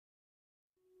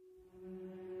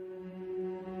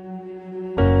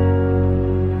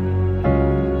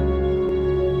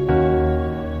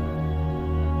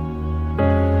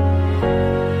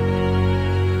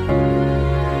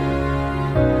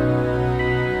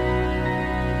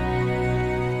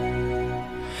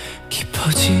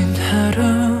깊어진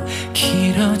하루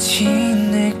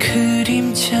길어진 내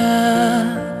그림자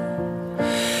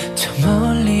저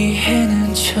멀리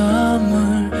해는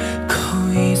저물고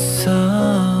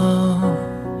있어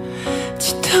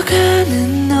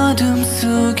짙어가는 어둠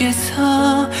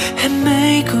속에서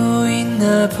헤매고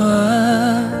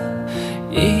있나봐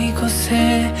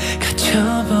이곳에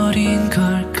갇혀버린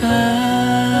걸까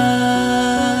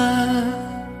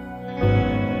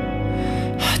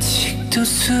아직도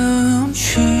숨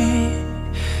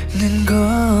쉬는 곳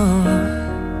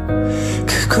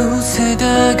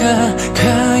그곳에다가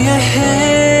가야 해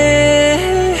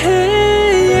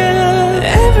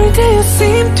Every day you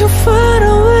seem too far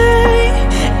away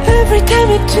Every time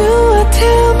I do I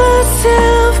tell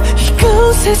myself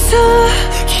이곳에서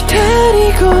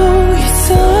기다리고 있어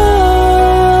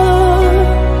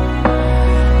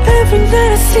Every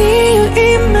night I see you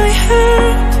in my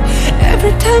heart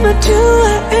Every time I do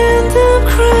I end up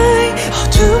crying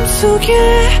어둠 속에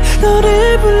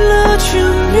너를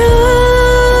불러주면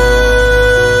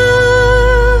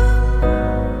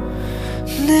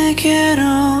내게로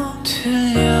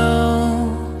들려오는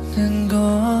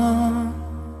건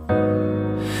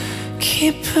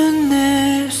깊은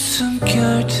내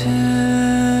숨결들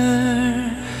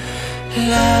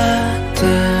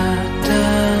라따따따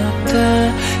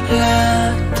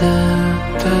라따따따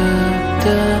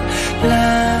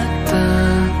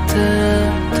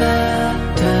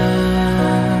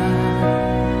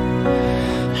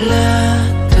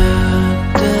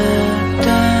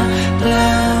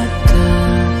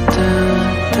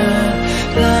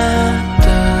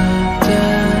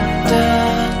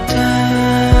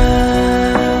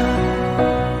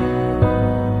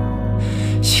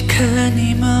라따따따따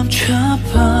시간이 멈춰버린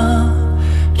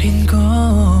곳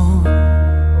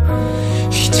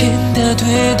이젠 다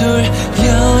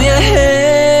되돌려야 해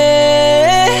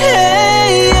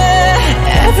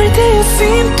Every day you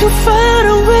seem too far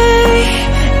away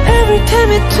Every time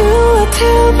I do I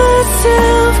tell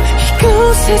myself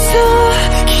이곳에서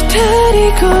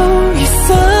기다리고 있어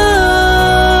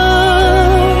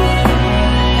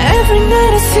Every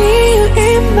night I see you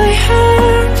in my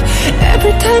heart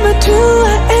Every time I do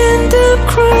I end up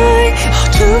crying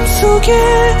어둠 속에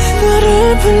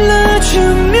너를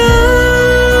불러주면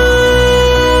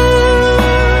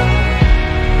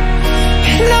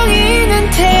힐렁이는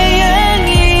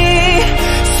태양이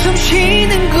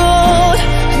숨쉬는 곳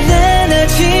난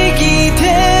아직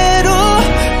이대로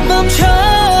멈춰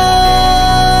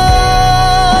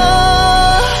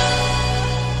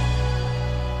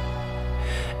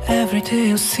Every day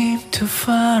you seem too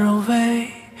far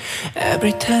away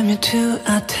Every time you do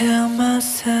I tell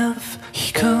myself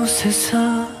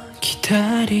이곳에서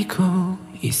기다리고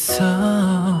있어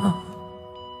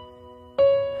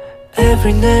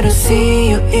Every night I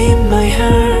see you in my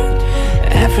heart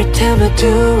Every time I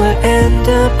do I end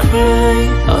up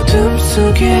crying 어둠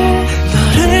속에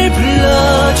너를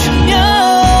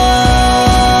불러주면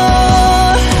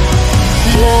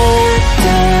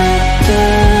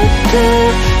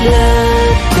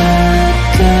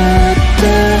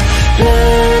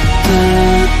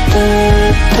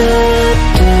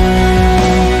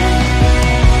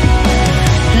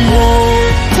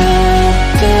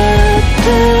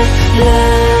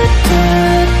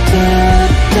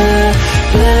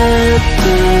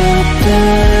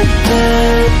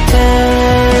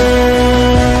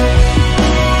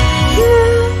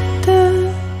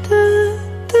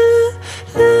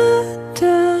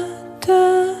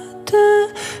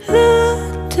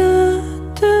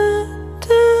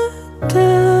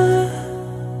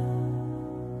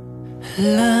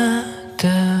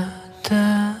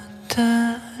라따따따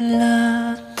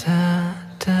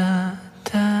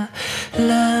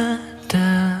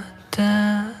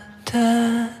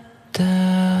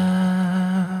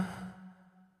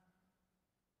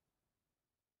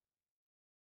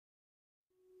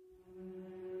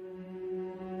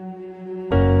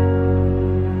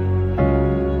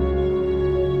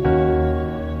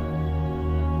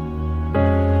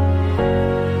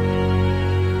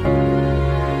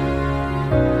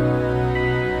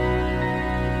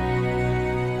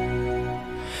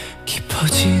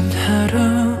깊어진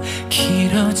하루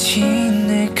길어진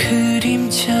내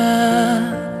그림자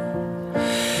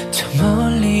저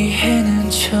멀리 해는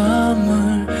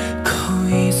저물고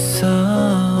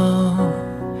있어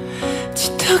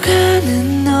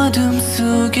짙어가는 어둠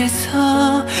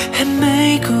속에서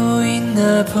헤매고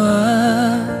있나봐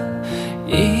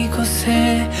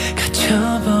이곳에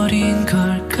갇혀버린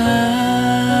걸까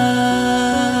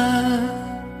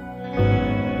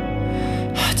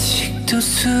아직도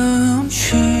숨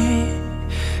쉬는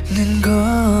곳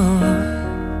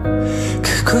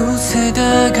그곳에다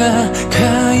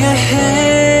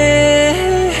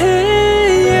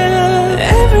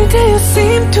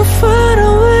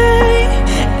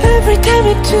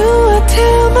do I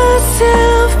tell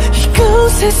myself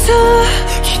이곳에서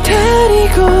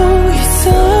기다리고 있어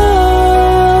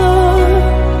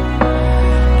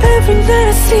Every night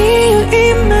I see you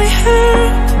in my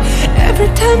heart Every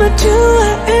time I do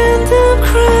I end up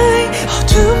crying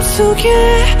어둠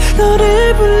속에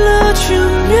너를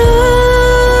불러주면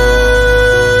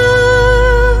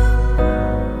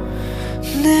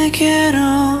내게로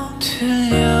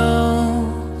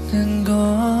들려오는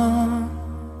건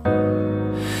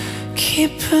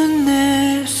깊은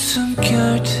내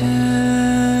숨결들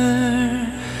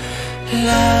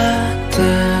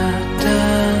라따따따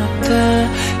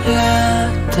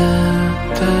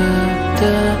라따따따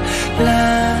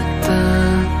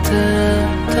라따따따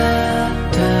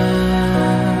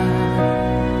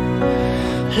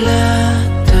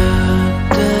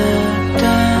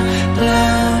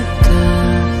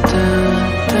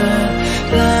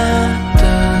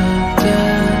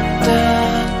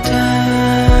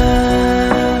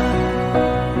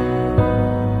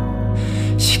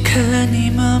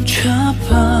시간이 멈춰버린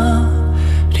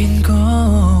곳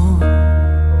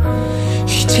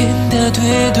이젠 다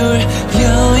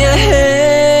되돌려야 해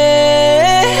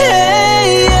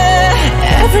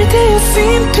Every day you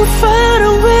seem too far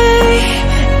away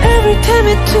Every time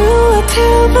I do I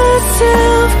tell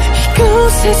myself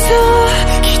이곳에서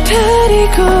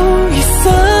기다리고 있어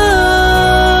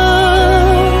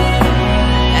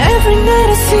Every night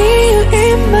I see you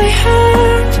in my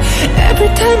heart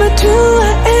Every time I do I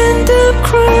end up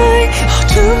crying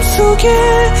어둠 속에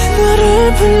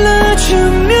너를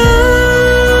불러주면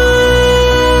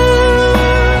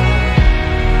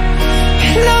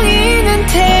힐렁이는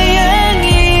태양이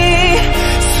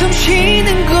숨쉬는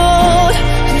곳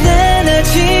난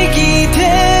아직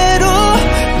이대로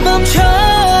멈춰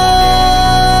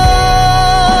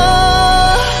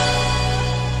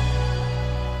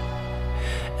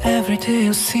Every day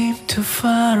you seem too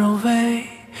far away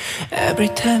Every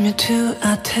time you do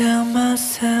I tell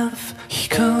myself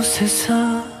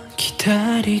이곳에서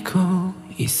기다리고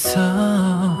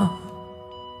있어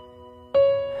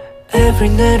Every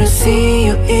night I see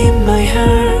you in my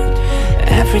heart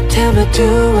Every time I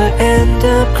do I end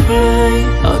up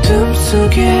crying 어둠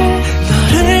속에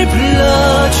너를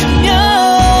불러주면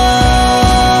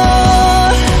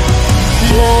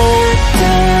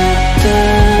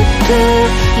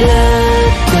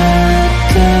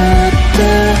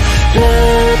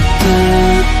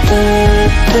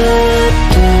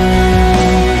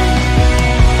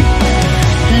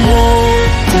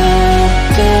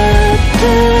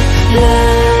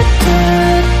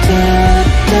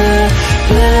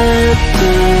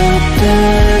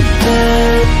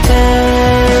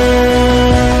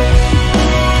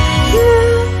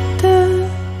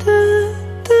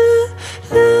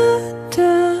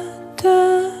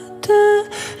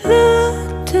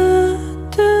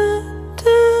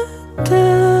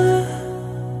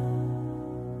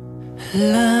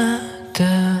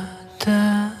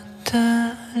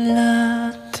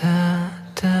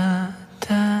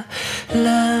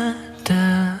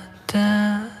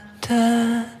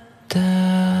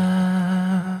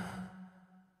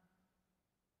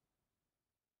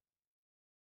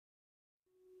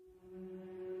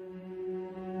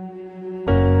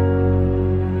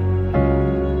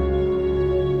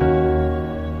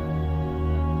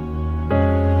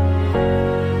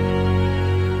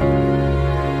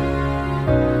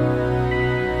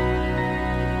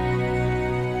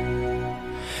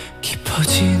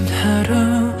깊어진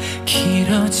하루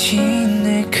길어진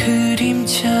내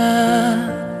그림자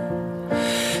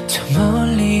저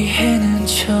멀리 해는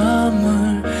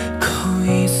저물고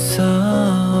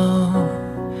있어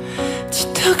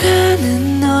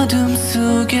짙어가는 어둠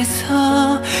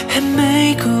속에서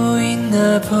헤매고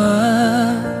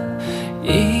있나봐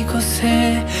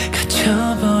이곳에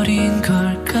갇혀버린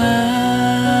걸까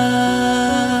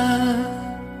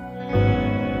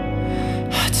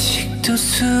아직도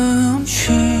숨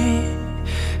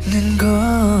쉬는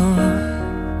건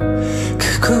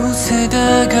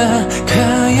그곳에다가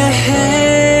가야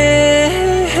해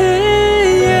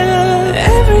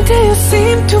Every day you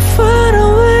seem too far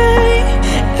away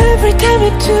Every time I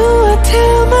do I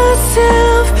tell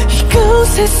myself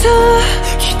이곳에서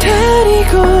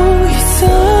기다리고 있어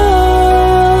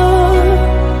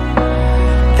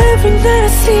Every night I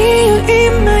see you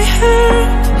in my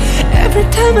heart Every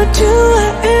time I do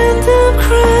I end up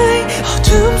crying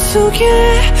어둠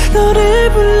속에 너를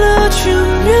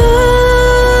불러주면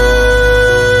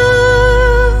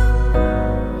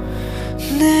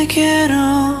내게로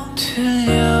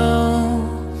들려오는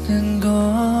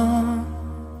건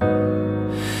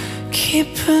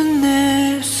깊은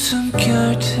내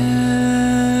숨결들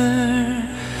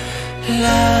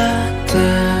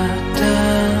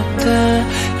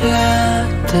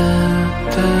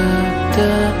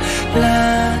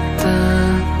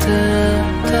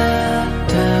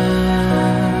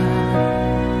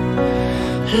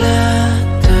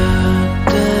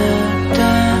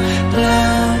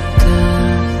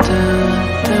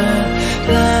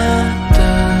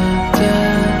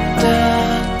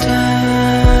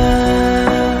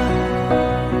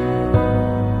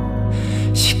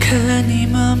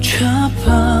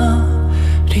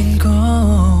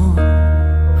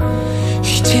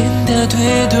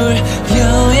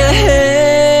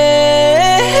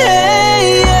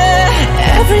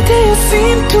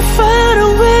too far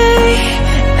away.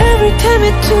 Every time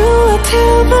I do I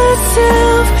tell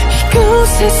myself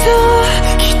이곳에서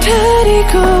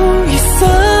기다리고 있어.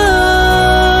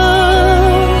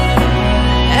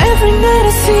 Every night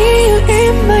I see you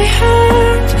in my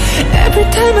heart. Every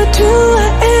time I do I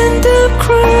end up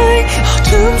crying.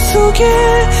 어둠 속에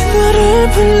너를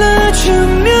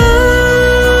불러주면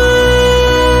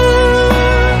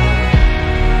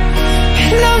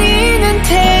힐렁이는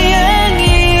태양이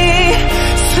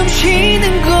숨쉬는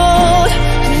곳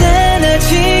난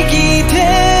아직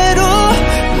이대로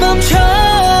멈춰.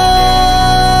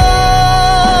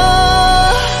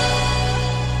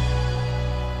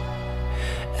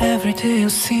 Every day you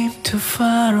seem too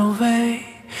far away.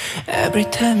 Every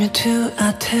time you do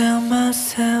I tell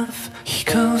myself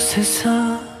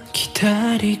이곳에서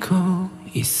기다리고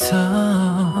있어.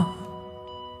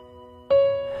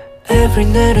 Every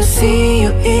night I see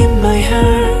you in my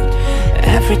heart.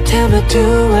 Every time I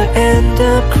do I end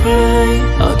up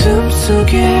crying. 어둠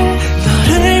속에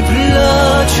너를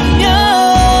불러주면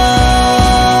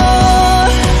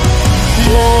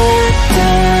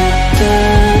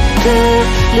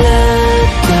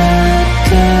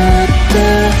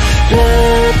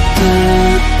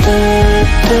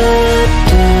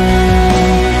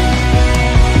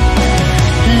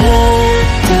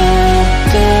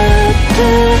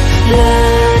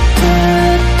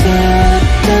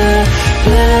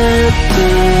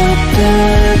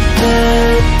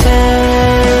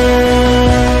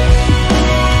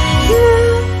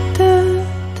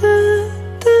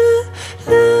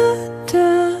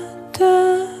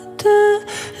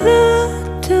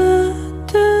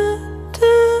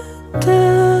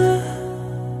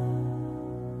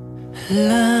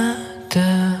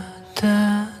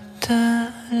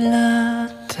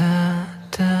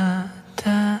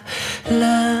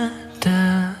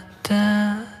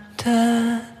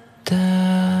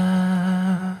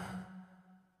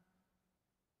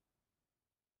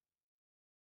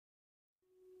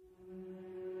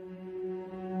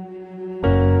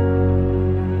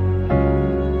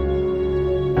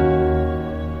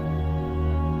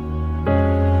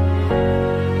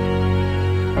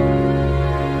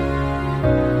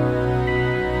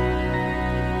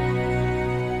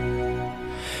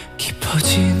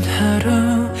깊어진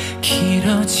하루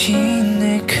길어진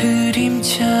내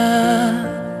그림자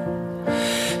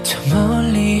저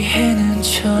멀리 해는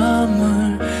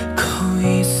저물고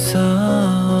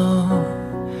있어.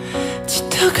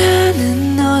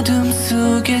 짙어가는 어둠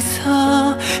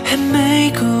속에서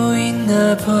헤매고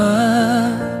있나봐.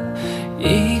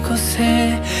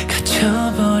 이곳에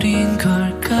갇혀버린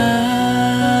걸까.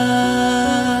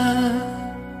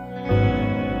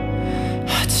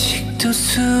 아직도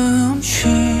숨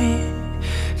쉬는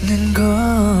곳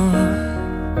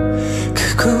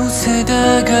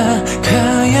그곳에다가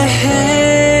가야 해.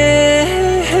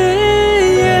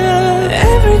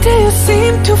 Every day you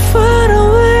seem too far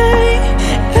away.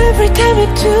 Every time I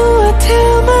do I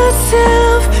tell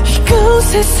myself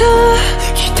이곳에서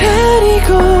기다리고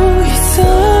있어.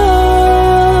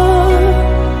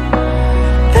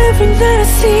 Every night I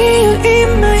see you in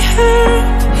my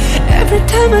heart. Every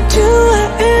time I do I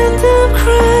end up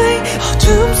crying.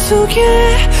 어둠 속에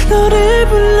너를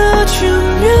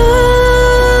불러주면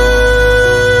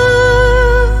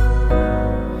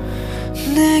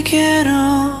내게로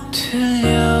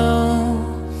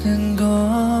들려오는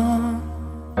건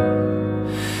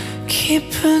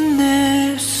깊은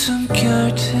내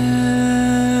숨결들.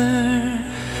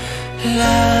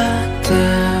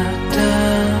 라다다다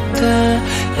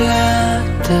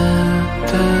라다다다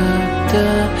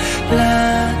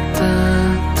라다다다다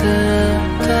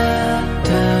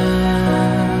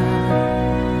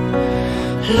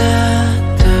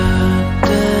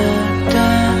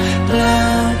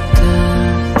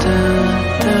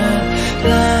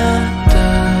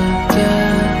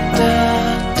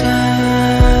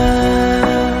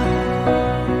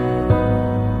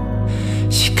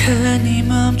시간이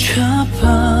멈춰버린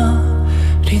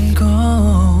곳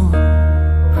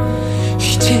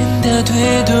이젠 다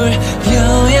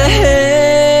되돌려야 해.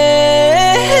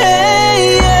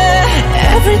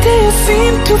 Every day you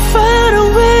seem too far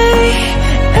away.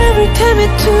 Every time I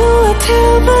do I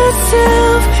tell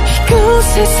myself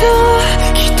이곳에서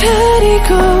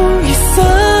기다리고 있어.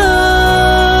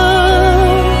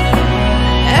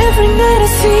 Every night I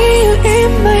see you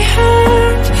in my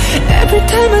heart. Every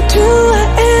time I do I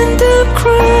end up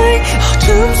crying. 어둠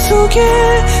속에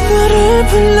너를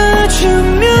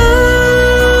불러주면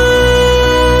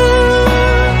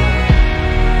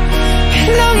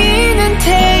힐렁이는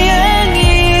태양이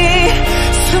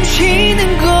숨쉬는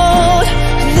곳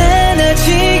난 아직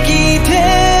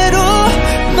이대로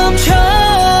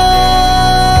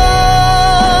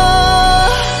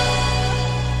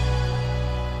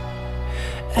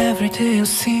Every day you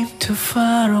seem too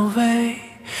far away.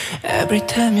 Every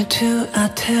time you do I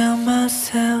tell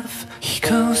myself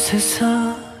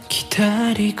이곳에서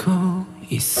기다리고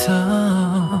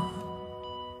있어.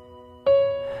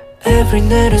 Every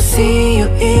night I see you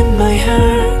in my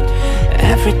heart.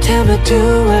 Every time I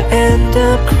do I end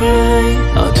up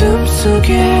crying. 어둠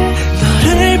속에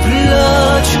너를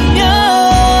불러주면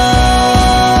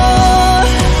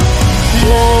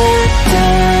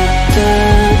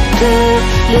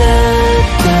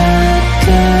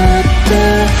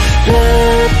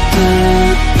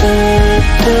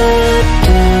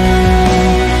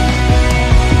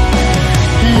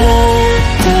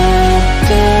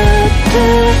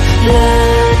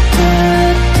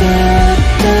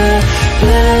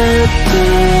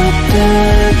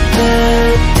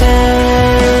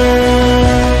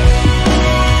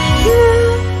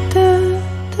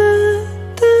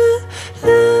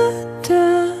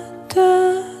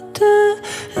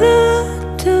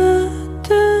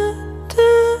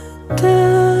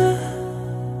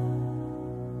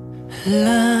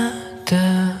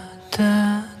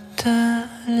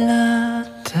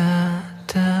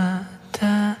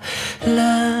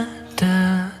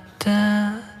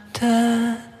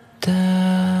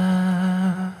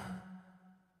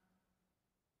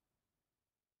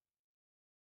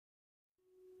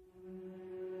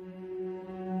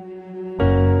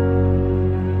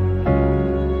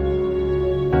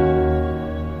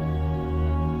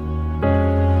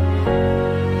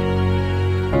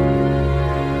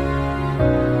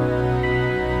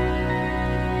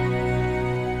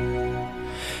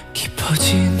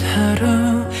깊어진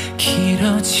하루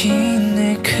길어진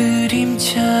내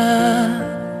그림자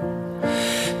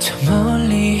저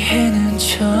멀리 해는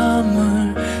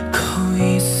저물고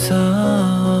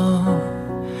있어.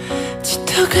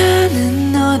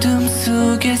 짙어가는 어둠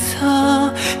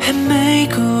속에서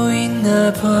헤매고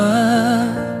있나봐.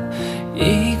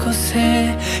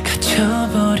 이곳에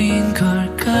갇혀버린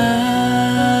걸까.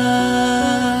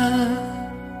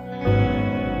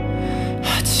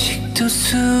 아직도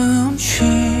숨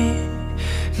쉬는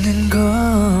건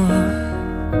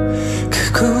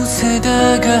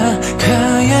그곳에다가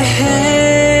가야 해.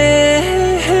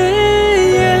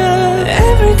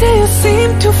 Every day you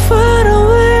seem too far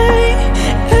away.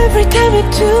 Every time you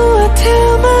do I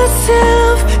tell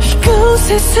myself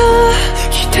이곳에서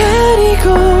기다리고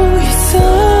있어.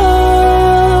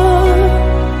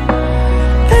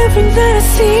 Every night I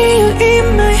see you in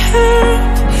my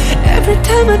heart. Every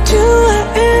time I do I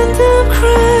end up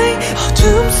crying.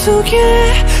 어둠 속에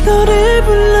너를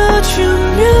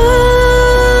불러주면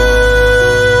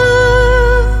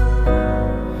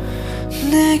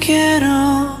내게로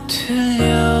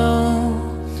들려오는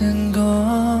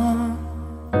건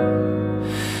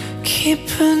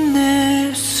깊은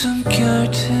내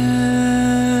숨결들.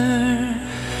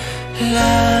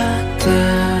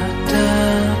 라다다다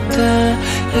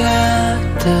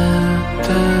라다다다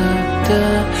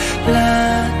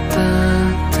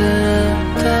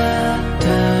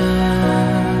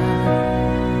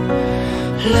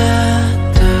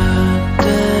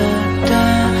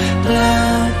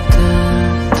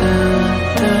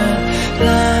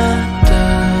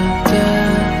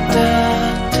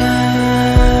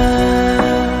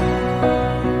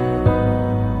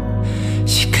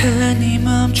시간이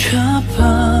멈춰버린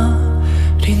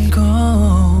곳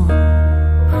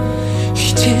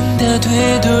이젠 다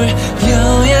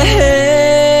되돌려야 해.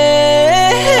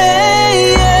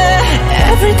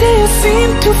 Every day you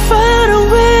seem too far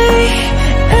away.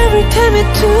 Every time you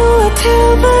do I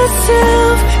tell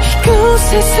myself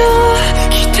이곳에서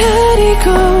기다리고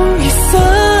있어.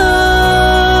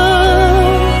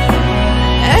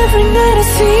 Every night I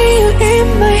see you in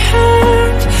my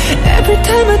heart. Every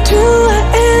time I do I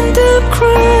end up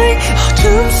crying.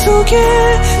 어둠 속에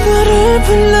너를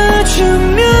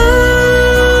불러주면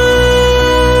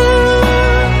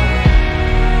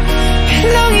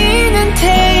흘러있는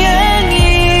태양이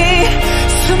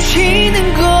숨쉬는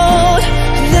곳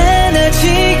난 아직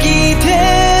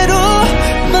이대로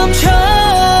멈춰.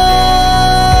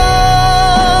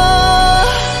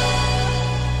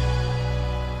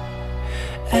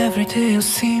 Every day you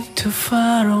seem too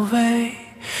far away.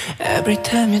 Every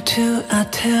time you do I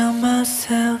tell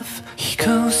myself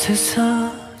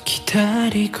이곳에서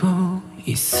기다리고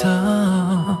있어.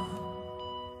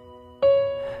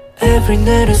 Every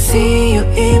night I see you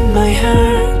in my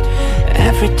heart.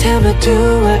 Every time I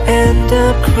do I end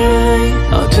up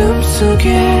crying. 어둠 속에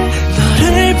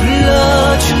너를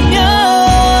불러주면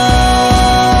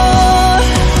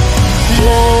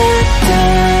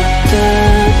라다다다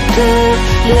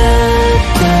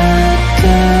라다다다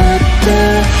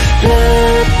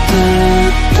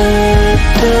라다다다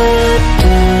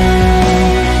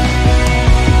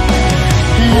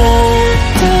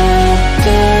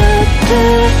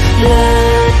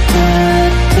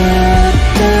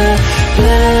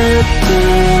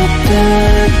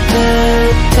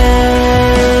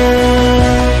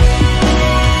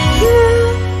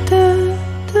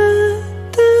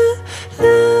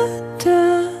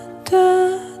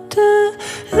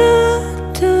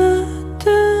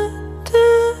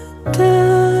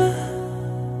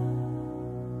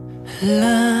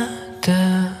La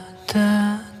da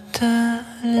da da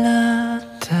la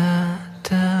da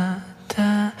da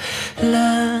da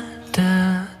la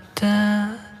da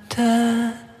da da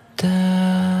da.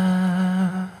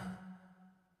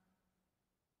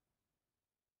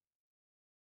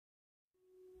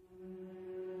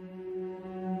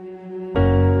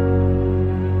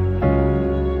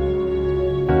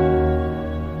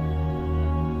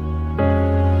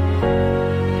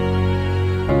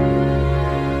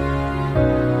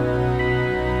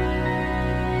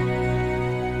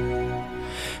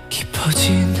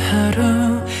 깊어진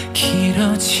하루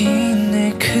길어진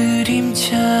내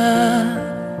그림자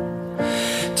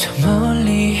저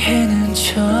멀리 해는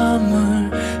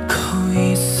저물고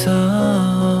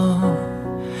있어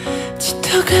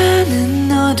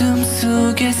짙어가는 어둠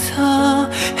속에서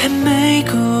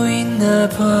헤매고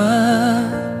있나봐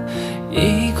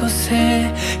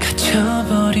이곳에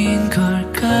갇혀버린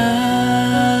걸까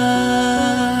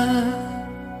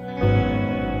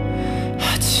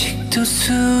아직도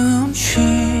숨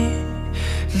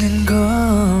쉬는 건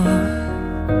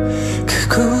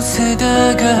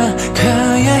그곳에다가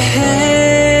가야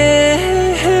해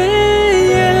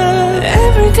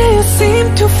Every day you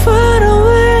seem too far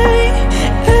away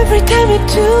Every time you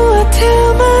do I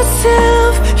tell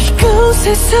myself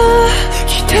이곳에서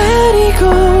기다리고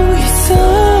있어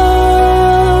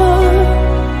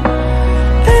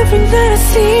Every night I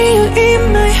see you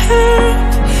in my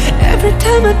heart Every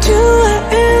time I do I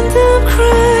end up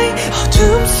crying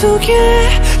어둠 속에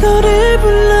너를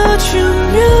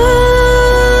불러주면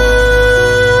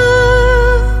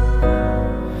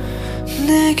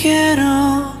내게로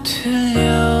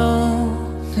들려오는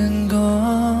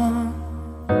건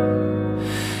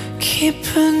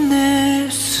깊은 내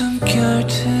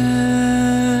숨결들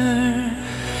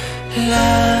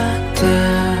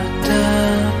라다다다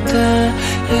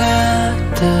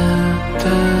라다다다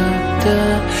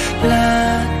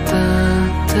라다다다다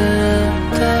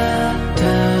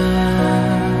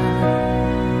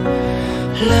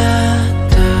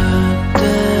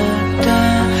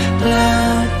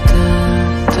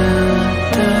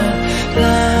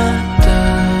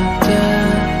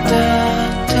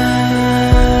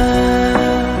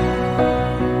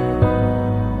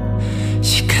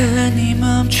시간이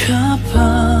멈춰버린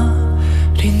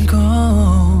곳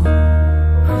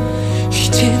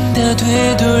이젠 다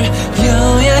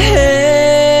되돌려야 해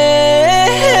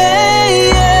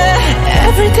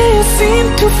Every day you seem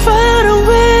too far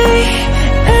away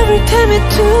Every time you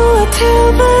do I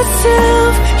tell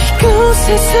myself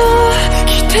이곳에서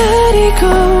기다리고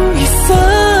있어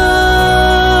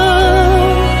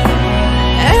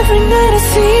Every night I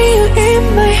see you in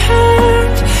my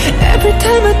heart Every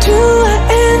time I do I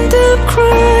end up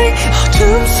crying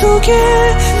어둠 속에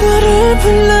너를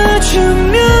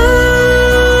불러주면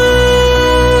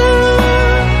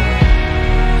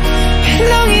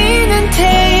렁이는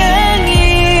태양이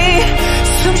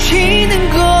숨쉬는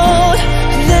곳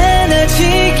난 아직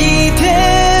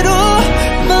이대로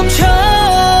멈춰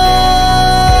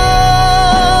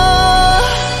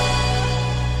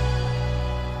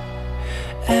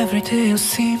Every day you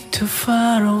seem too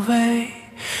far away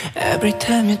Every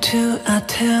time you do I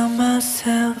tell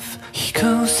myself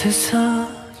이곳에서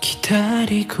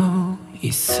기다리고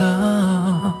있어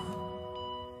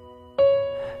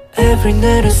Every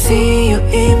night I see you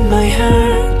in my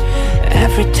heart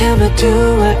Every time I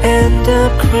do I end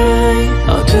up crying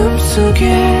어둠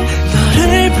속에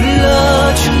너를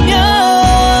불러주면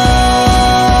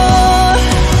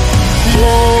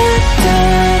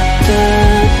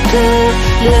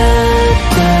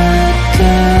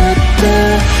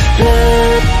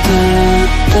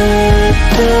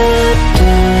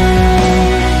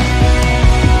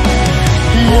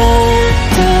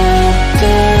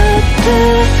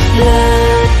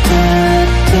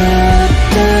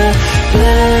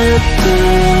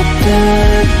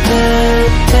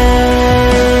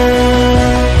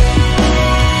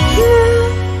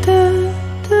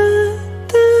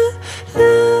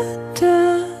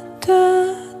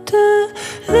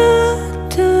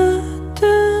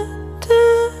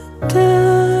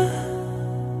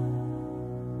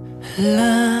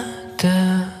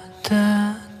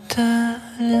라다다다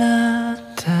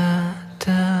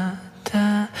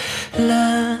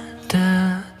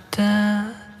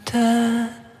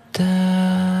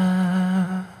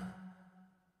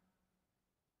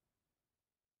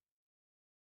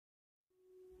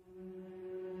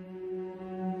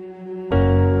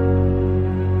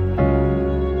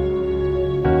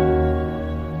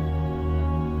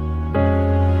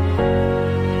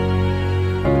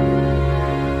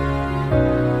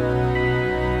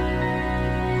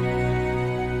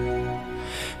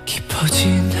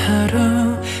깊어진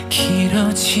하루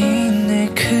길어진 내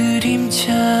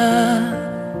그림자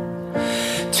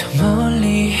저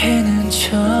멀리 해는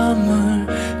저물고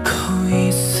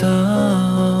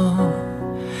있어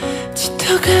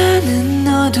짙어가는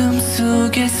어둠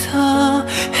속에서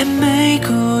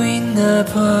헤매고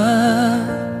있나봐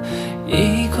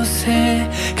이곳에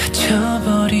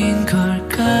갇혀버린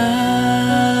걸까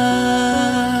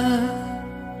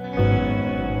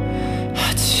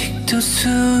아직도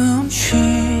숨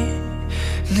쉬는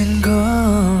곳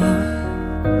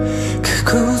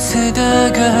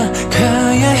그곳에다가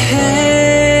가야 해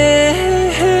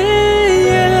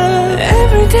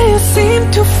Every day you seem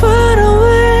too far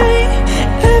away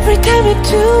Every time I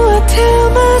do I tell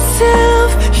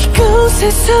myself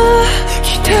이곳에서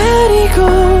기다리고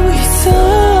있어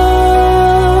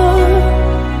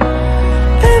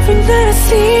Every night I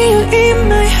see you in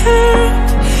my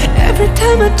heart Every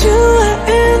time I do I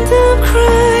end up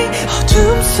crying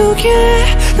어둠 속에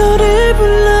너를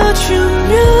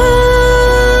불러주면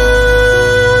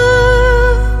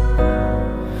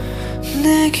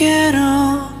내게로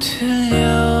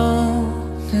들려오는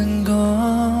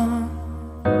건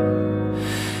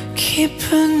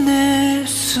깊은 내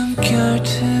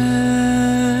숨결들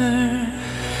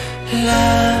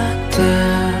라따따따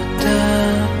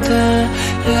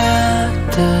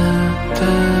라따따따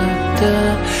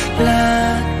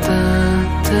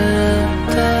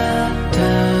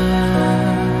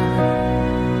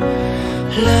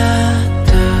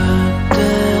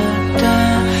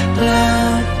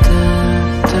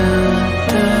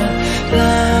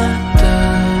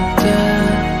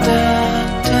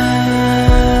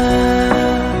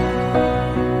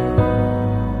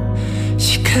라따따따따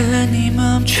시간이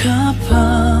멈춰버린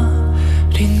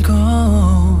곳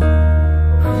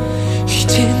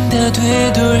이젠 다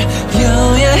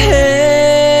되돌려야 해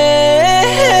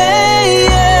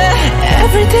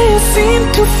Every day you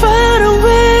seem too far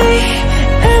away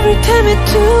Every time I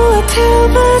do I tell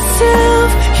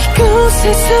myself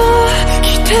이곳에서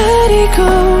기다리고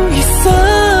있어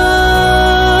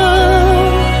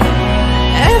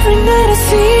Every night I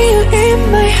see you in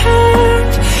my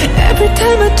heart Every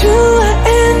time I do I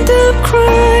end up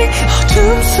crying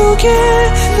어둠 속에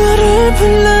너를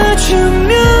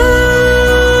불러주면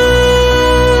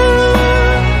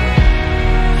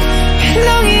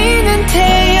힐렁이는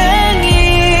태양이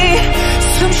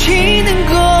숨쉬는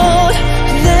곳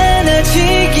난 아직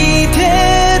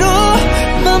이대로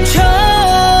멈춰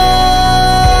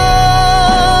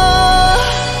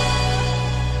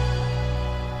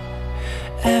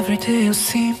Every day you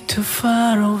seem too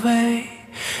far away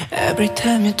Every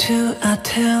time you do I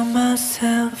tell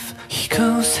myself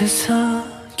이곳에서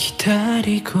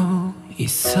기다리고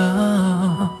있어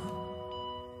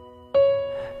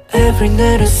Every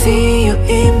night I see you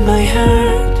in my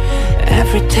heart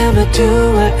Every time I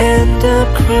do I end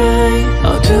up crying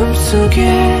어둠 속에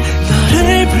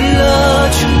너를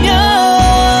불러주면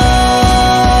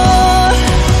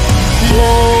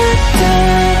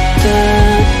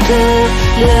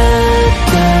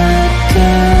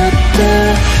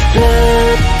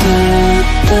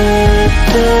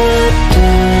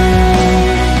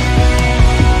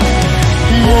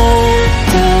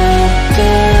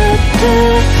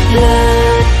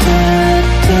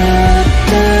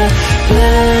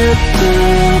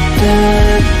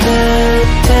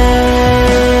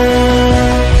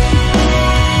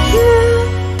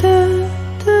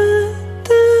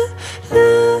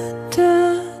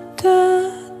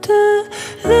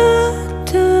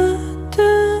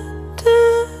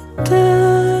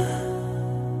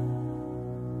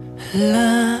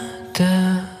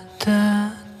라따따따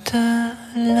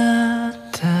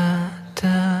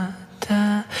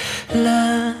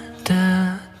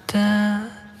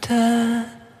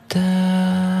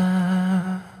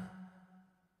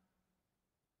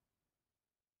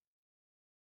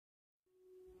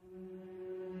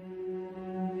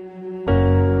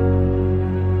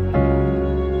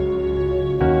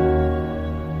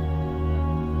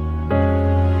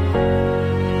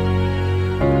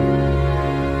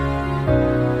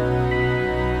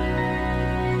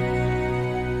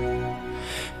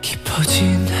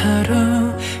깊어진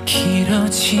하루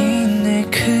길어진 내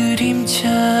그림자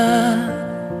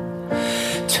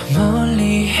저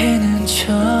멀리 해는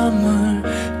저물고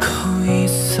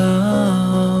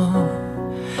있어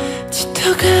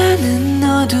짙어가는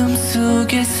어둠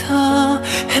속에서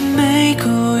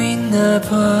헤매고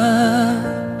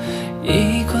있나봐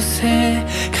이곳에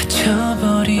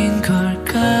갇혀버린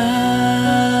걸까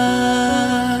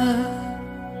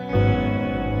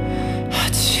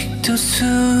아직도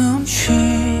숨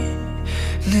쉬는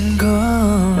곳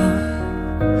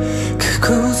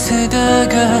그곳에다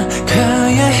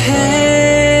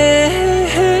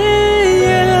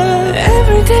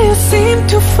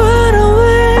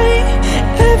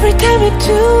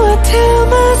do I tell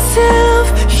myself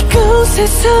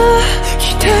이곳에서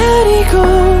기다리고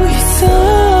있어.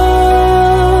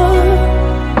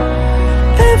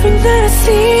 Every night I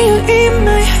see you in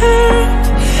my heart.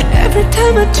 Every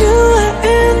time I do I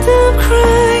end up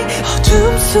crying.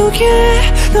 어둠 속에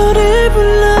너를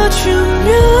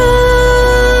불러주면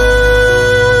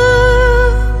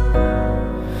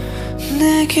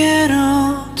내게로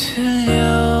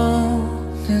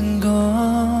들려오는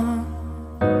건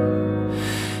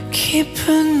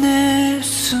깊은 내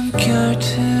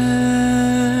숨결들.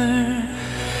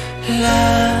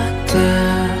 라따따따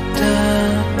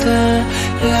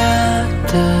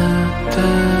라따따따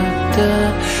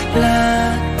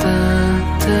라따따따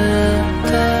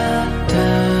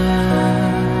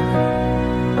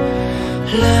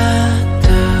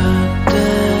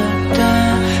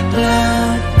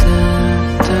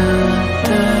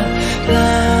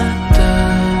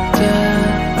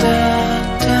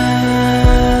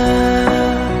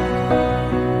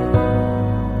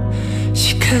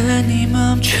시간이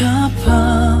멈춰버린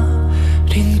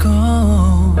곳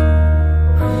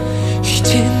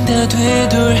이젠 다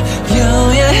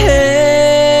되돌려야 해.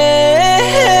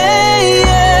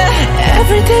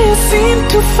 Every day you seem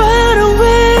too far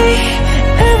away.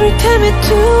 Every time I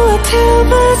do I tell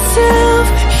myself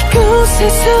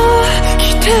이곳에서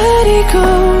기다리고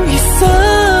있어.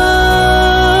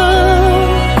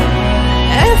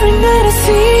 Every night I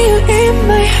see you in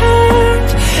my heart.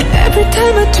 Every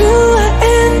time I do I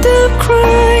end up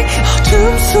crying.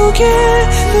 어둠 속에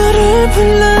너를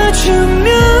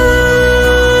불러주면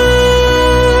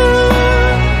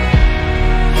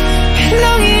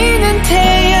일렁이는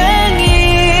태양이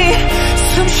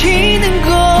숨쉬는 곳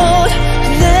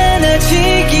난 아직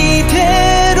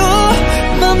이대로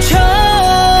멈춰.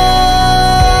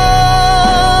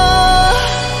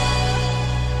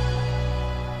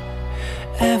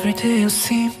 Every day you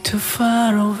seem too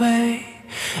far away.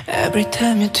 Every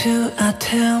time you do I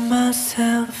tell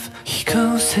myself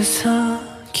이곳에서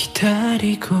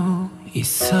기다리고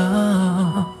있어.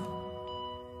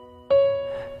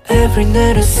 Every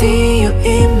night I see you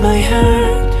in my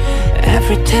heart.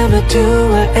 Every time I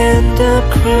do I end up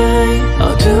crying.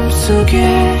 어둠 속에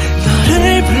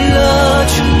너를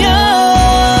불러주면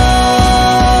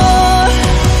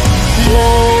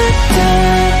라따따따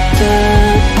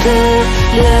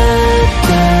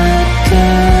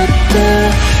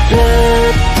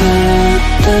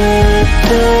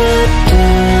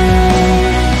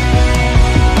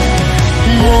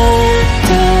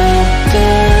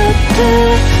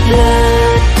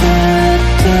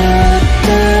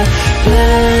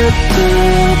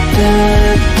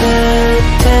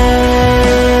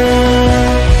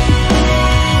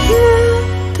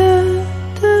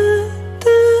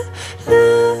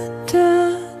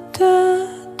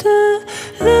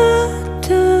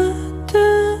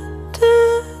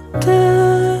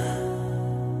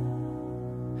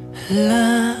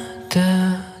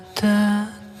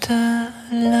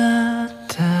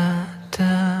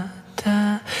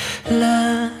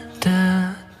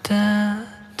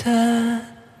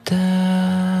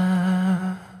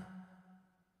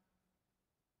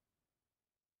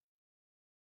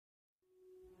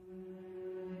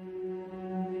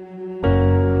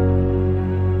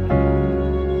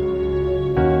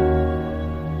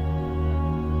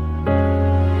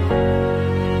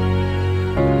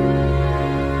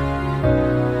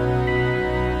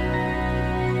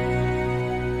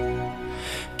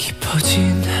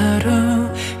깊어진 하루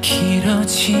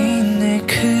길어진 내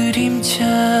그림자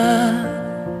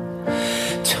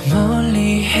저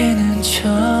멀리 해는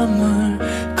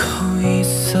저물고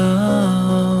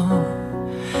있어.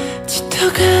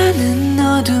 짙어가는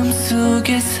어둠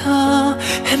속에서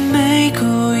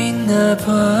헤매고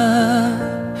있나봐.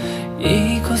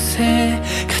 이곳에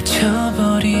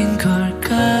갇혀버린 걸까.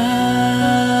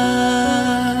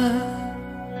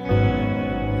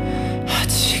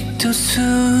 아직도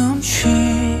숨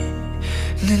쉬는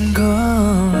건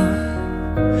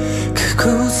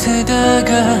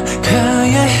그곳에다가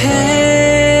가야 해.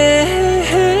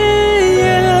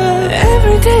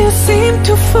 Every day you seem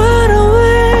too far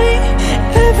away.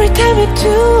 Every time I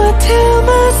do I tell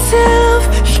myself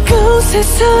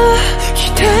이곳에서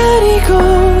기다리고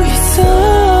있어.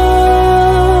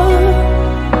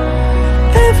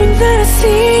 Every night I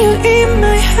see you in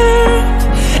my heart.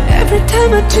 Every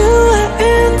time I do I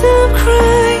end up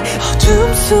crying.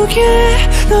 어둠 속에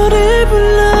너를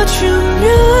불러주면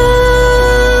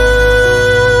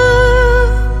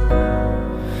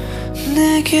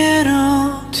내게로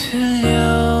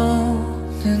들려오는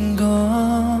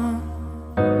건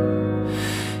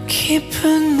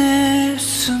깊은 내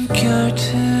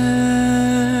숨결들.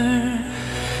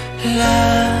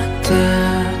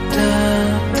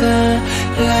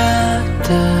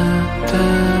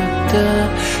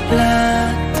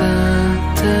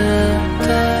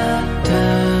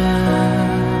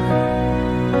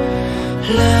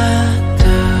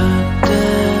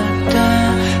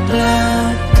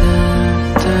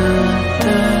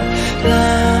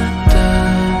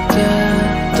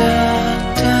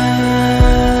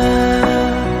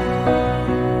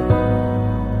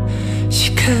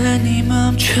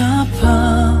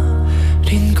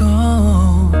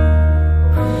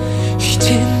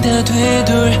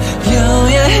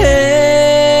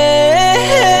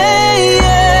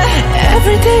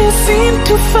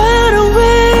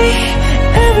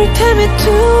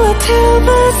 do I tell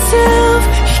myself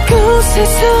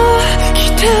이곳에서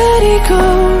기다리고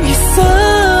있어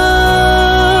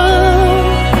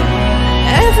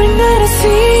Every night I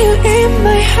see you in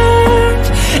my heart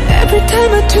Every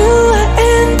time I do I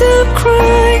end up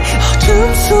crying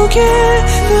어둠 속에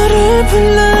너를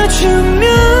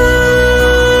불러주면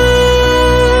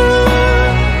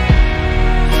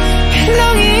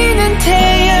흘러있는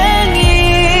태양이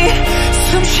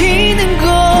숨쉬는 곳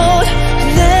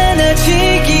난 아직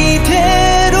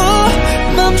이대로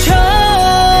멈춰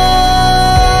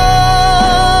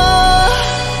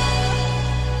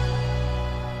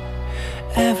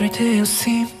Every day you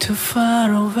seem too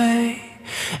far away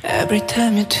Every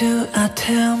time you do I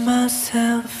tell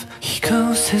myself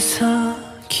이곳에서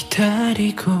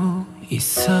기다리고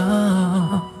있어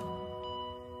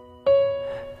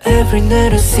Every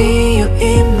night I see you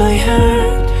in my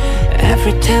heart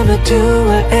Every time I do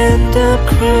I end up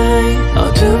crying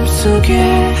어둠 속에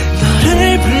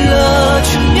너를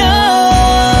불러주면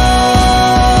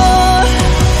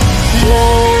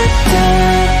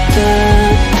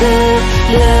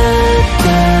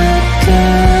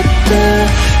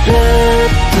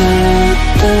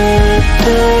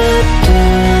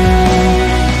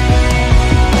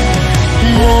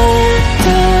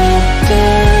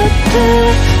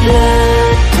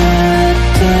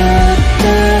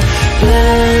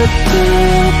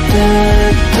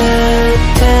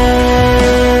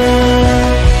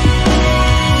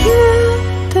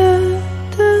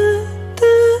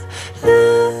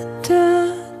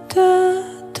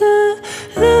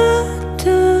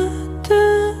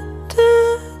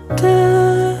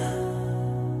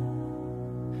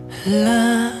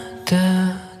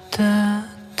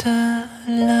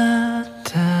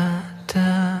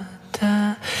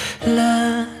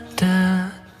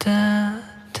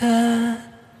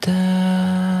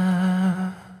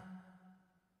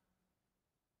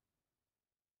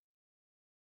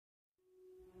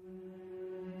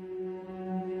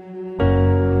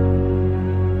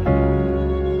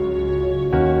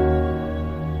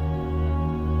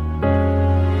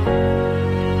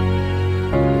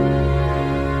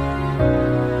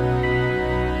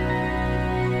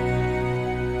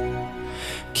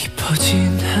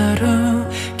깊어진 하루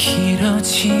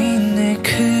길어진 내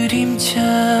그림자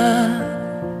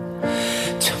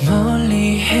저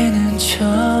멀리 해는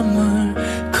저물고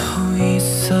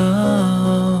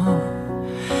있어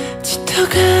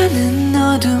짙어가는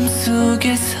어둠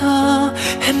속에서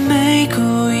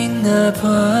헤매고 있나봐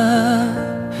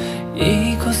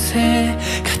이곳에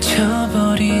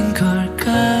갇혀버린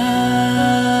걸까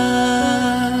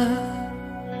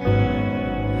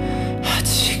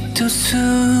아직도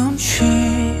숨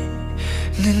쉬는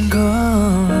곳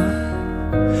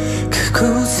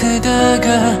그곳에다가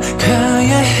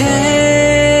가야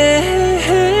해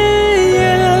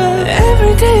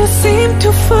Every day you seem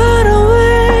too far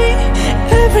away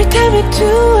Every time I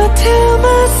do I tell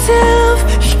myself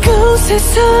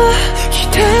이곳에서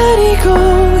기다리고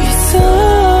있어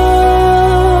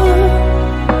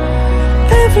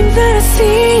Every night I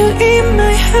see you in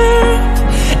my heart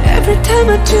Every time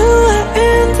I do I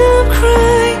end up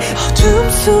crying 어둠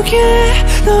속에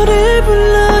너를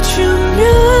불러주면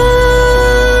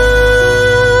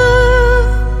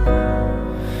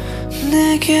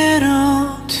내게로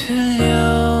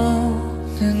들려오는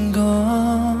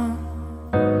건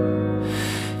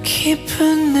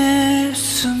깊은 내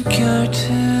숨결들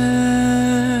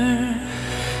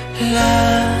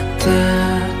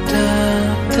라다다다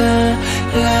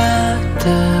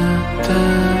라다다다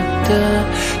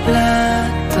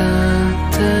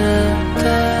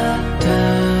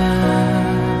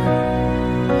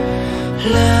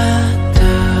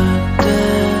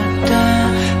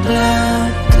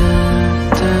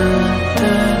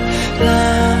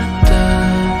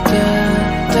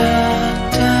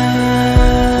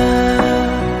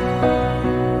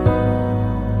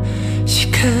라다다다다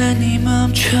시간이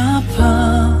멈춰버린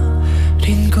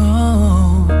곳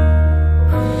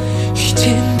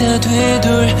이젠 다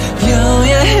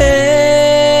되돌려야 해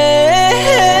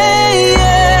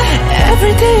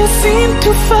Every day you seem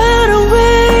too far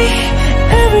away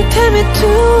Every time I do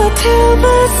I tell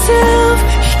myself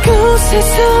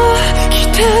이곳에서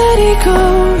기다리고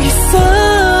있어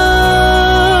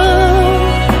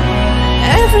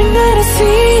Every night I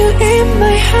see you in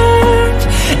my heart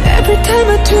Every time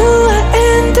I do I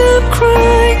end up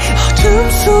crying 어둠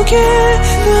속에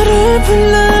너를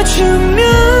불러주면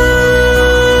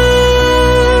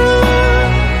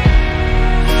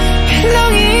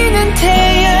흘러있는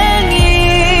태양이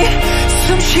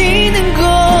숨쉬는 곳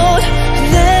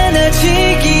난 아직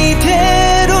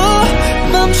이대로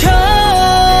멈춰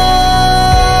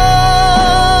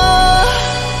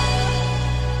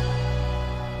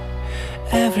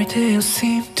Every day you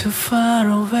seem too far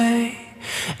away.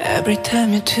 Every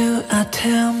time you do I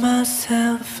tell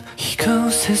myself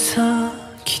이곳에서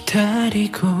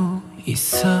기다리고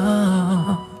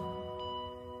있어.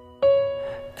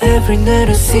 Every night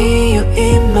I see you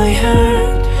in my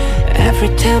heart.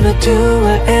 Every time I do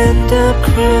I end up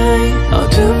crying.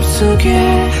 어둠 속에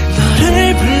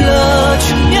너를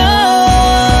불러주면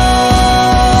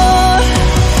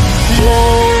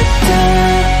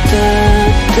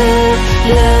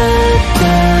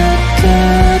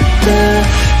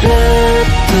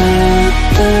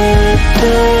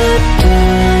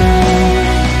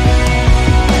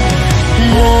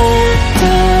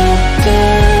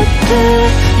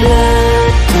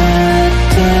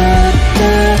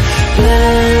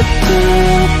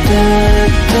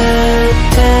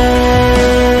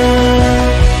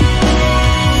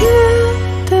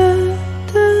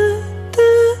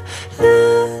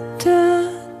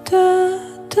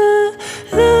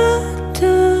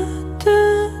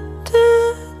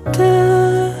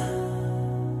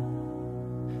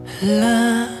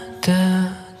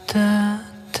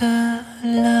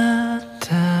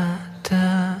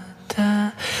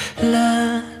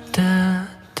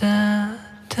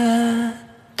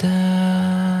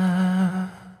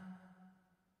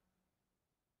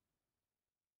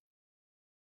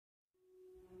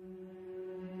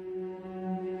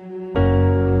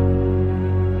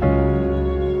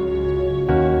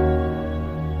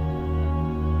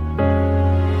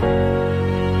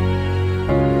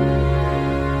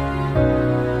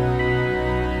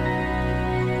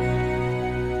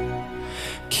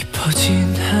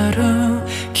깊어진 하루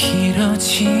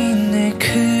길어진 내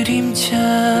그림자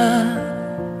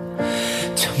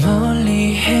저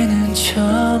멀리 해는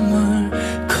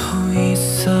저물고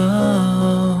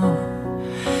있어.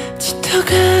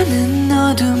 짙어가는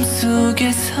어둠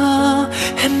속에서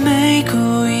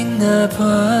헤매고 있나봐.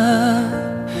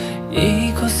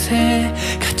 이곳에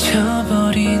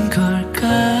갇혀버린 걸까.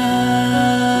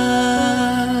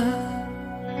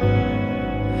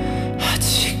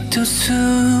 아직도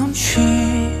숨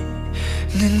쉬는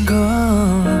건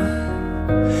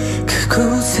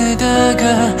그곳에다가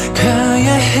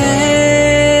가야 해.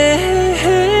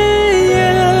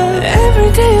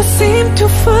 Every day you seem too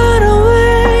far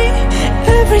away.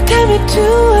 Every time I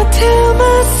do I tell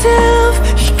myself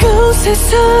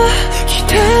이곳에서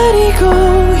기다리고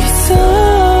있어.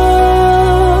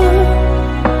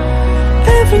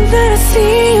 Every night I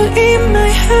see you in my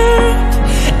heart.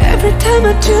 Every time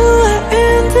I do I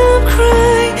end up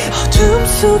crying. 어둠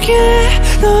속에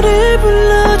너를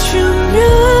불러주면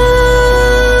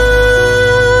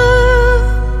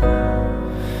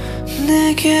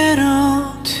내게로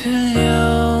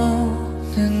들려오는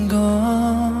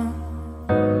건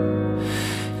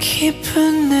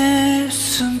깊은 내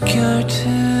숨결들.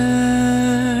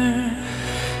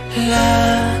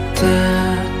 라다다다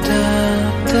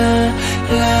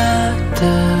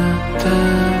라다다다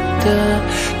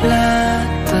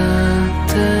라다다다다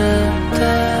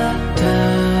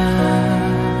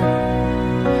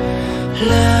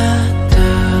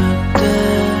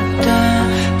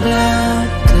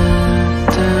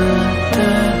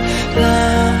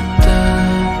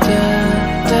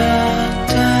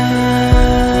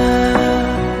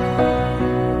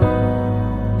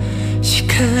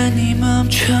시간이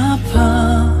멈춰버린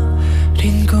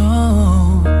곳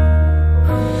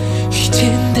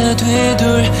이젠 다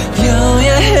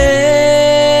되돌려야 해.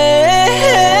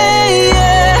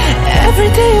 Every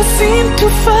day you seem too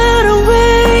far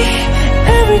away.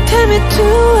 Every time I do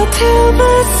I tell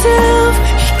myself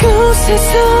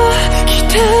이곳에서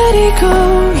기다리고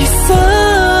있어.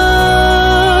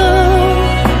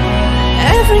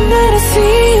 Every night I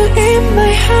see you in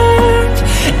my heart.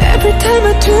 Every time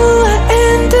I do I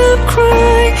end up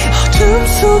crying. 어둠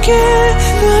속에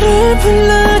너를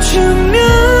불러주면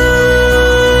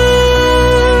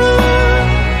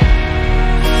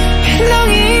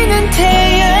렁이는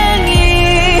태양이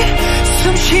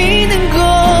숨쉬는 곳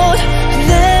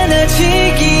난 아직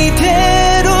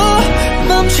이대로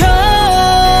멈춰.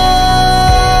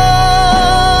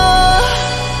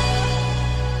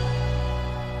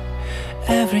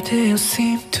 Every day you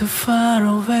seem too far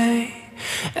away.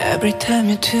 Every time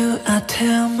you do I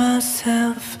tell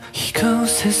myself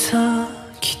이곳에서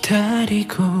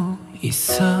기다리고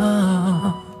있어.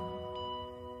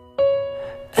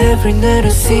 Every night I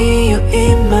see you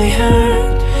in my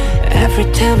heart. Every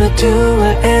time I do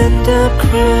I end up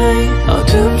crying.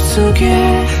 어둠 속에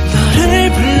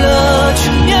너를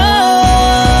불러주면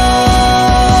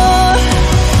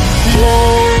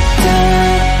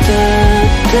라다다다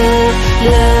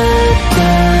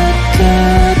라다다다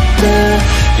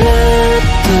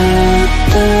라다다다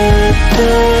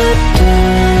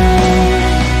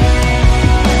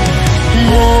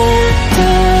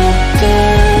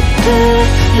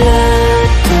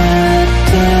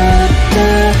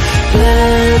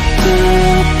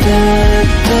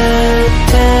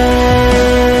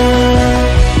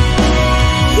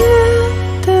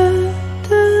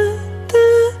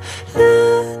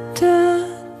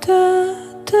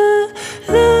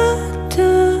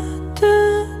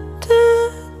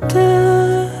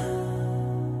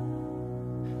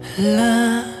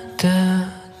La da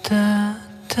da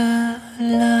da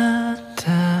la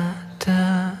da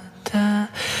da da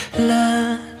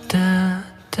la da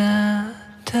da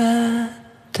da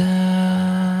da.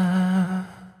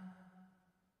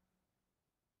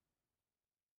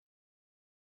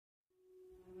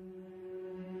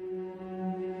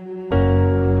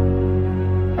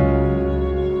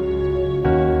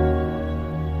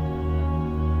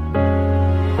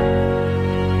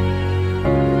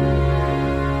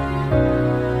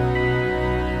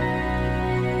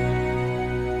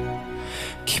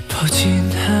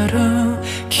 깊어진 하루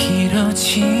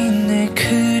길어진 내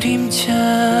그림자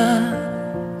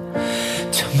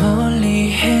저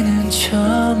멀리 해는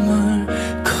저물고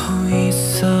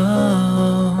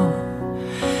있어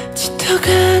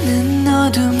짙어가는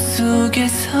어둠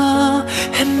속에서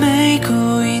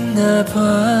헤매고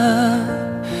있나봐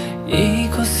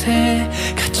이곳에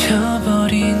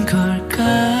갇혀버린 걸까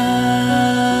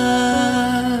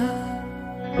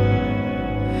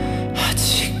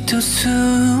아직도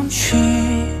숨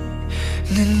쉬는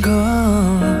곳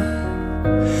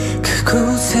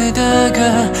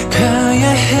그곳에다가 가야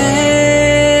해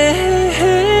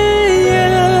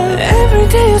Every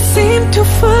day you seem too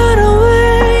far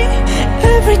away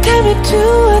Every time I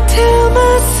do I tell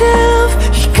myself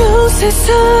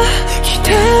이곳에서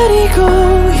기다리고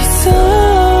있어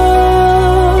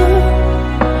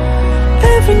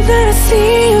Every night I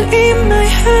see you in my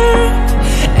heart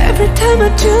Every time I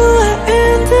do I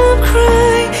end up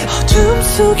crying 어둠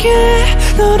속에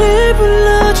너를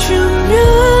불러주면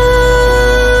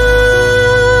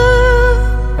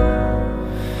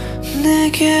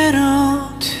내게로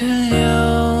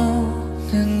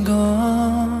들려오는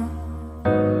건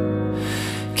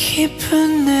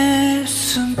깊은 내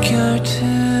숨결들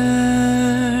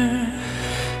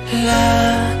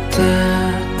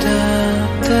라다다다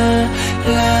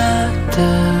라다다다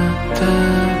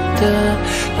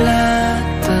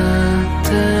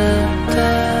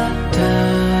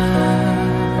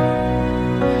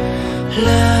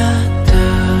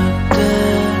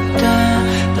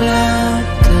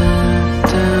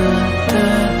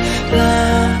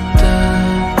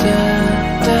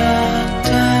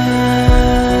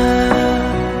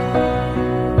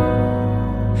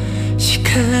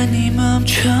시간이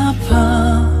멈춰버린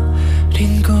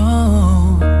곳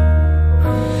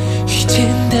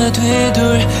이젠 다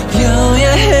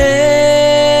되돌려야 해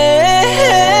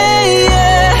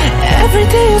Every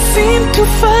day you seem too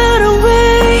far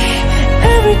away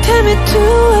Every time I do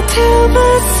I tell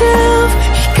myself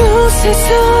이곳에서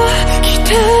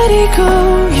기다리고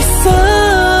있어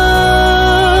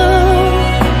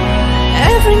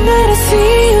Every night I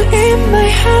see you in my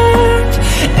heart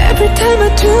Every time I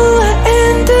do I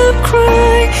end up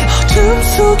crying 어둠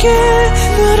속에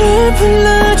너를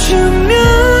불러주면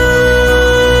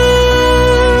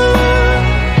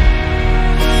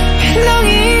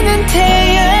렁이는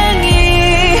태양이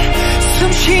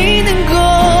숨쉬는 곳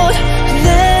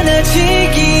난 아직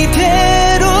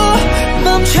이대로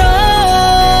멈춰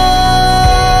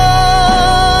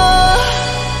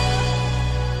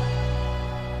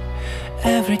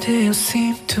Every day you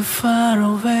seem too far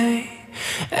away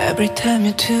Every time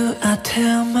you do I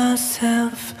tell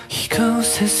myself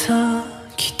이곳에서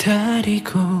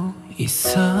기다리고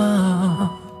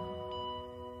있어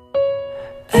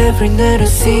Every night I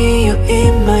see you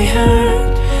in my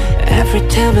heart Every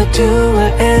time I do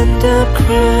I end up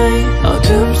crying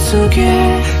어둠 속에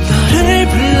너를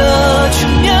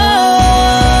불러주면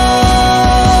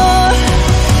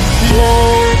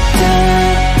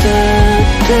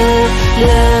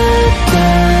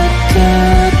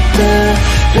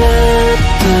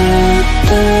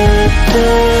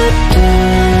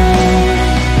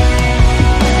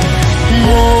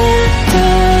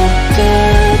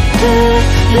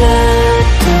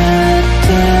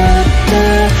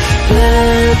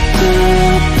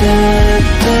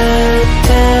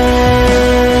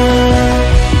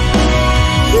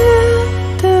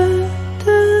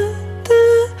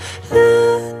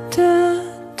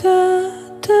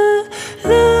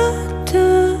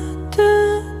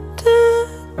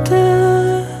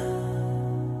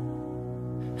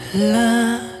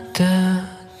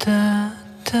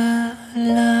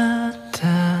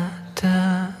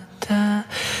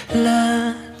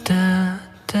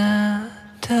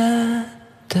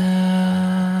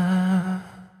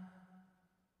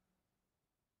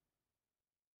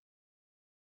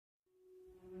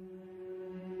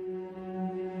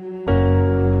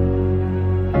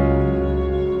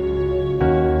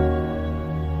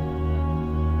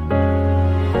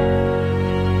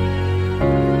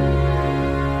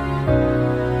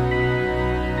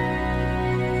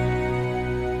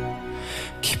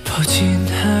깊어진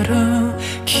하루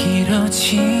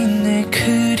길어진 내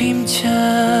그림자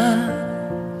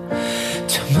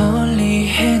저 멀리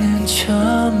해는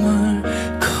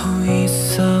저물고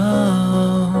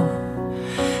있어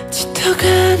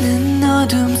짙어가는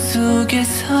어둠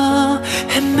속에서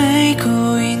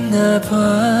헤매고 있나봐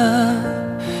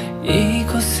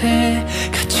이곳에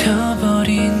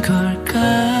갇혀버린 걸까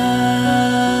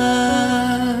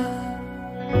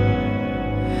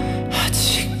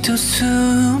아직도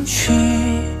숨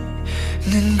쉬는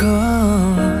곳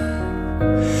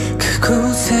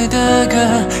그곳에다가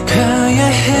가야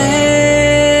해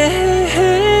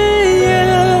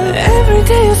Every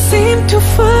day you seem too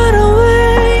far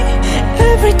away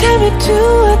Every time I do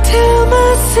I tell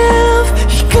myself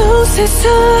이곳에서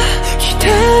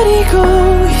기다리고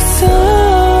있어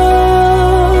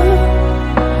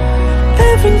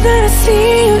Every night I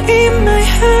see you in my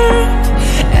heart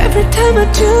Every time I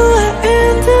do I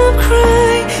end up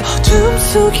crying 어둠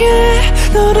속에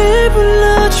너를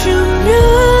불러주면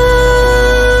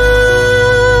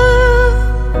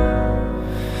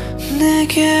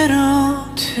내게로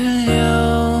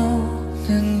들려오는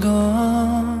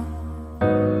건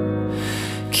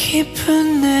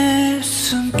깊은 내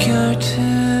숨결들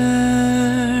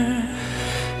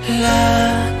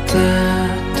라따따따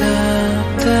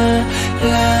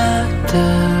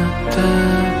라따따따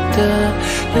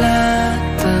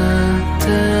라따따따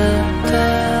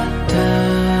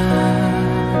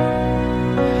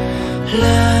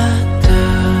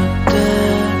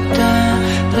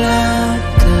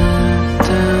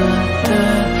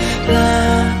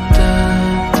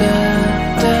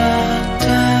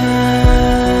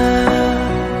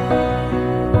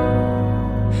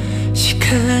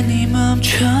시간이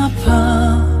멈춰버린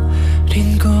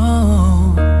곳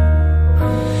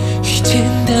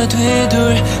이젠 다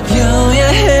되돌려야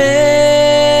해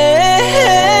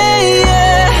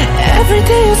Every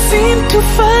day you seem too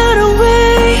far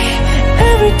away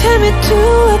Every time I do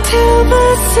I tell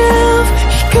myself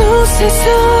이곳에서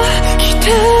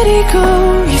기다리고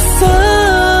있어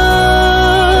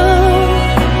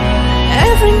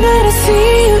Every night I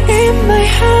see you in my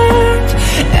heart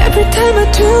Every time I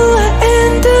do I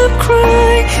end up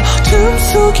crying 어둠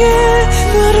속에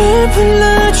너를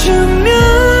불러주면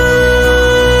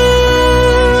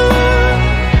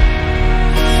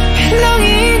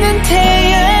일렁이는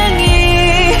태양이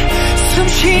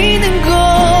숨쉬는 곳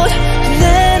난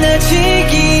아직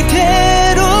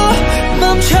이대로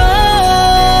멈춰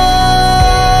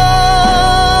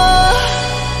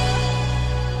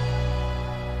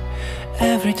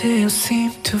Every day you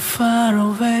seem too far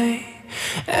away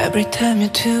Every time you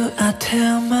do I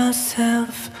tell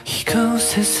myself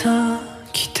이곳에서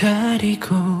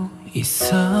기다리고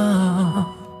있어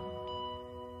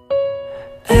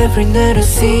Every night I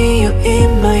see you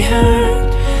in my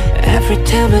heart Every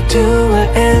time I do I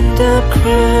end up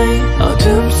crying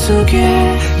어둠 속에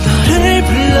너를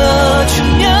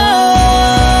불러주면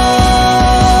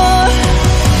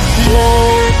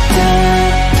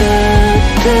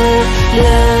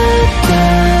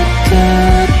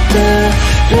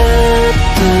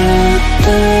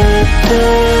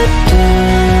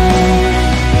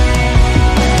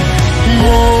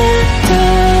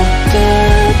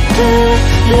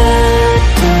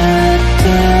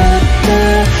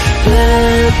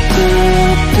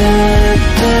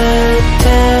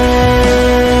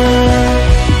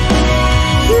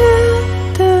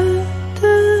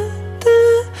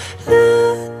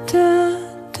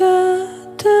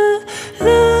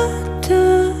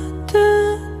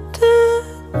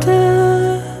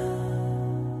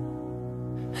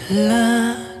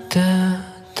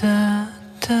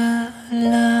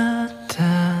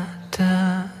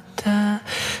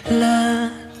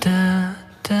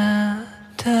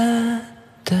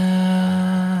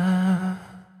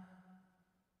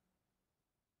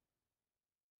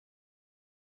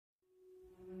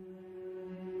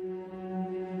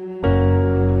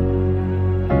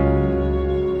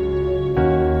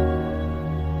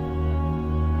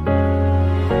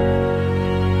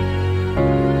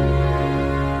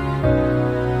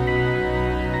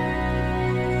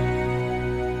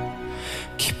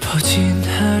깊어진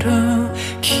하루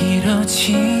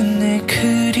길어진 내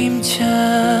그림자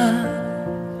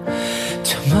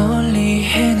저 멀리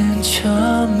해는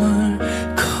저물고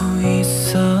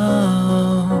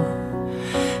있어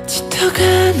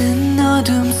짙어가는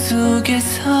어둠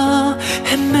속에서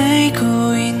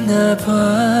헤매고 있나봐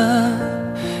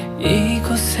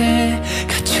이곳에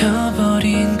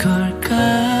갇혀버린 걸까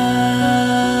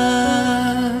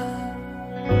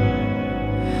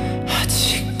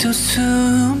아직도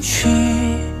숨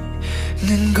쉬는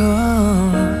곳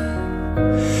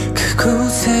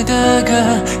그곳에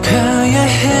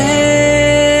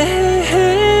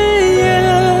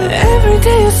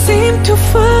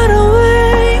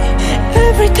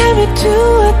do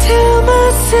I tell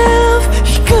myself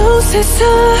이곳에서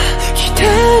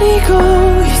기다리고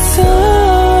있어.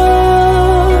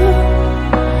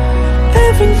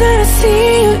 Every night I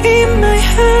see you in my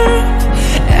heart.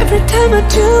 Every time I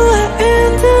do I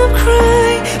end up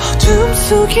crying. 어둠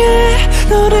속에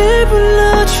너를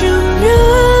불러주면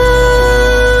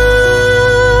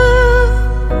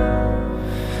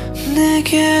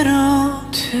내게로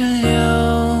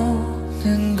들려오는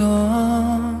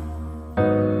건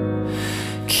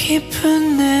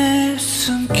깊은 내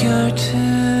숨결들.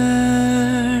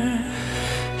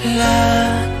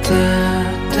 라다다다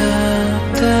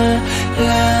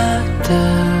라다다다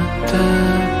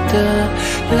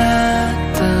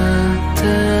라다다다다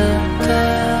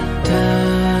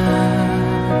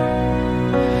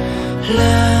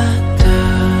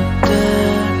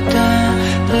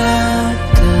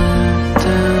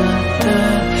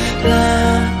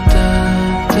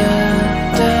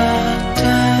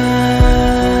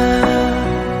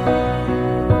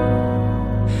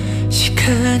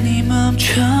시간이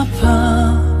멈춰버린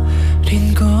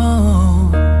곳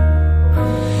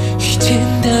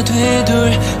이젠 다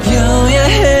되돌려야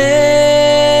해.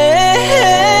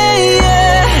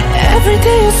 Every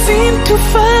day I seem too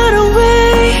far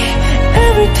away.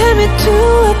 Every time I do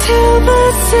I tell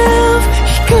myself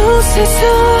이곳에서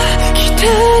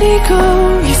기다리고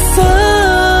있어.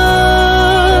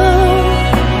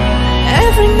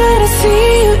 Every night I see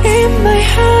you in my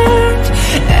heart.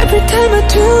 Every time I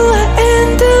do I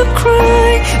end up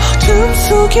crying. 어둠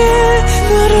속에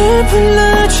너를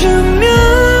불러주면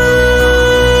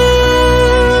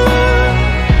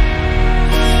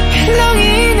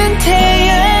헬렁이는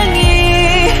태양이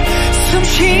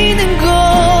숨쉬는 곳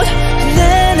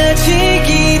난 아직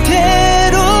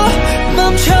이대로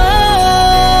멈춰.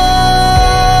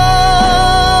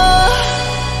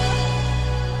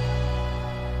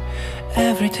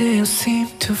 Every day you seem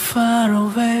too far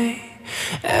away.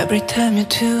 Every time you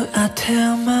do I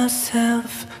tell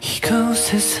myself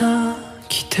이곳에서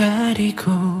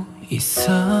기다리고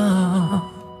있어.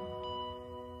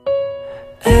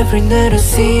 Every night I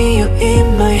see you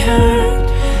in my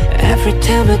heart. Every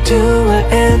time I do I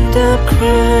end up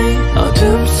crying.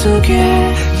 어둠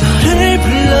속에 너를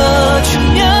불러주면